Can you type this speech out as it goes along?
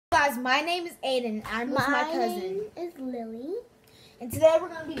Guys, my name is Aiden. I'm with my cousin. My name is Lily. And today we're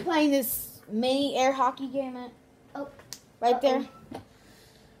going to be playing this mini air hockey game right there.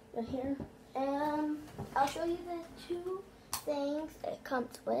 Right here. I'll show you the two things it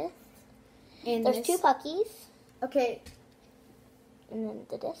comes with. And There's two puckies. Okay. And then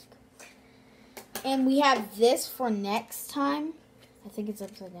the disc. And we have this for next time. I think it's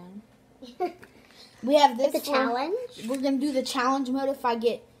upside down. We have this It's a challenge. We're going to do the challenge mode if I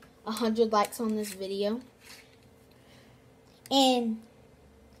get 100 likes on this video. And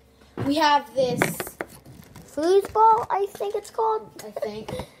we have this Foosball, I think it's called. I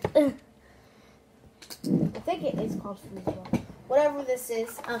think it is called foosball. Whatever this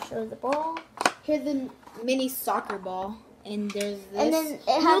is. I'll show the ball. Here's the mini soccer ball. And there's this. And then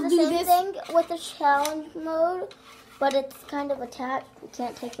it has the same thing with the challenge mode, but it's kind of attached. You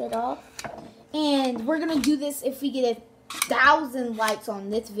can't take it off. And we're going to do this if we get 1,000 likes on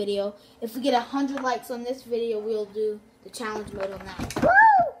this video. If we get 100 likes on this video, we'll do the challenge mode on that. Woo!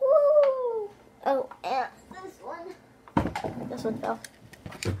 Woo! Oh, and this one. This one fell.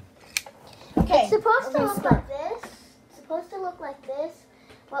 Okay. It's supposed to look like this. It's supposed to look like this,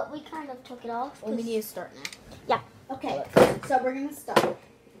 but we kind of took it off. Well, we need to start now. Yeah. Okay, so we're going to start.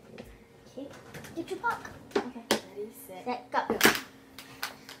 Okay. Get your puck. Okay. Ready, set, Go.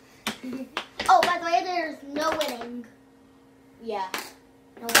 Oh, by the way, there's no winning. Yeah.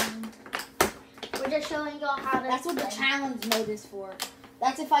 No winning. We're just showing y'all how to That's what the challenge mode is for.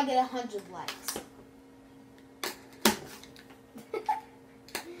 That's if I get 100 likes.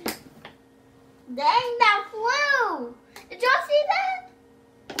 Dang, that flew! Did y'all see that?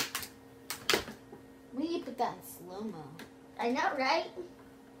 We need to put that in slow-mo. I know, right?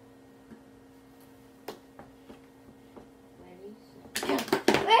 Ready, set.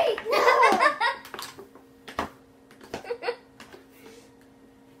 Wait, no!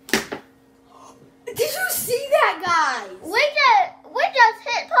 Did you see that, guys? We just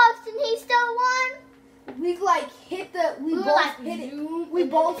hit pucks and he still won. We like hit the. We were both like, hit it. zoom, We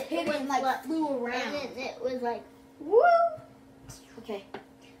and both then hit it and went like flew And around. then it was like, woo! Okay.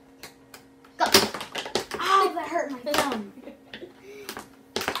 Go. Ow, that hurt my thumb.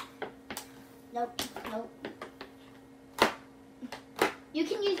 Nope. You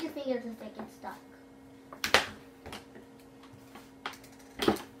can use your fingers if they get stuck.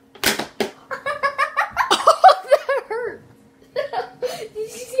 That hurt. Did you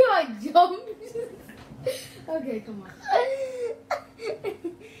see how I jumped? Okay, come on.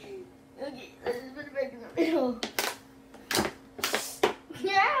 Okay, let's just put it back in the middle.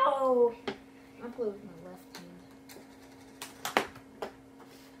 No! I play with my left hand.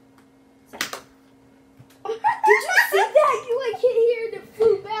 Did you see that? You like hit here and it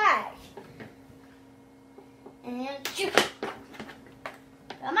flew back. And shoot.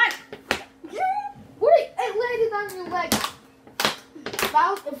 Come on. What? It landed on your leg.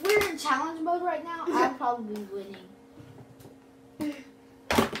 If we're in challenge mode right now, I'd probably be winning.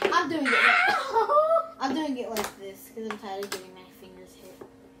 I'm doing it. I'm doing it like this because I'm tired of getting my fingers hit.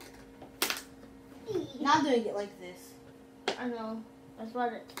 Now I'm doing it like this. I know. That's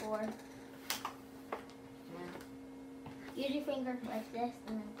what it's for. Use your finger like this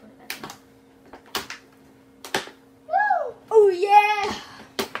and then put it back in. Woo! Oh yeah!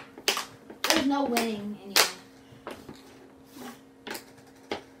 There's no winning anyway.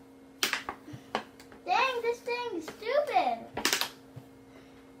 Dang, this thing's stupid.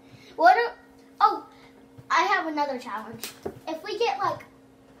 I have another challenge. If we get like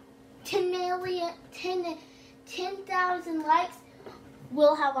 10,000 likes,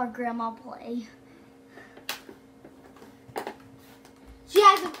 we'll have our grandma play. She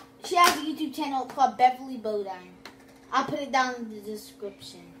has a YouTube channel called Beverly Bodine. I'll put it down in the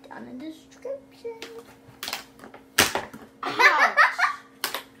description. Down in the description. Ouch.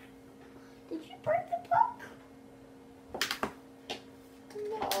 Did you break the puck?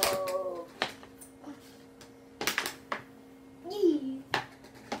 No.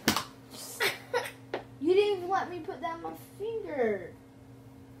 You didn't even let me put down my finger.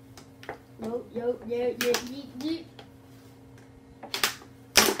 Nope. You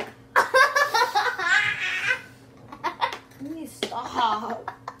need to stop.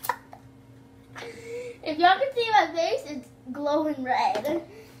 If y'all can see my face, it's glowing red.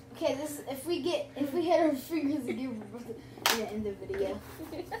 Okay, if we hit our fingers again, we're gonna end the video.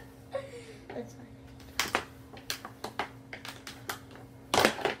 That's fine.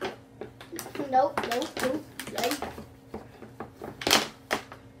 Nope. Right.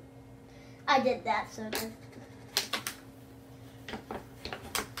 I did that, so just.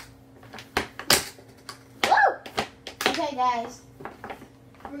 Woo! Okay, guys.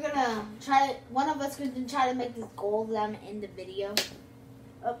 We're gonna try to. One of us gonna try to make this goal that I'm in the video.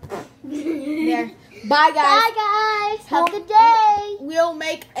 Oh. There. Bye, guys. Bye, guys. Have a good day. We'll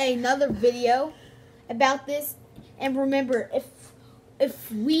make another video about this. And remember,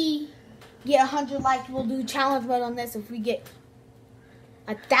 if we get 100 likes, we'll do challenge mode on this. If we get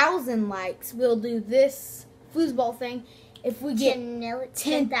 1,000 likes, we'll do this foosball thing. If we get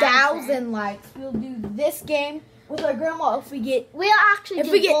 10,000 likes, we'll do this game with our grandma. If we get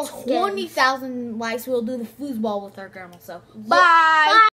 20,000 likes, we'll do the foosball with our grandma. So bye.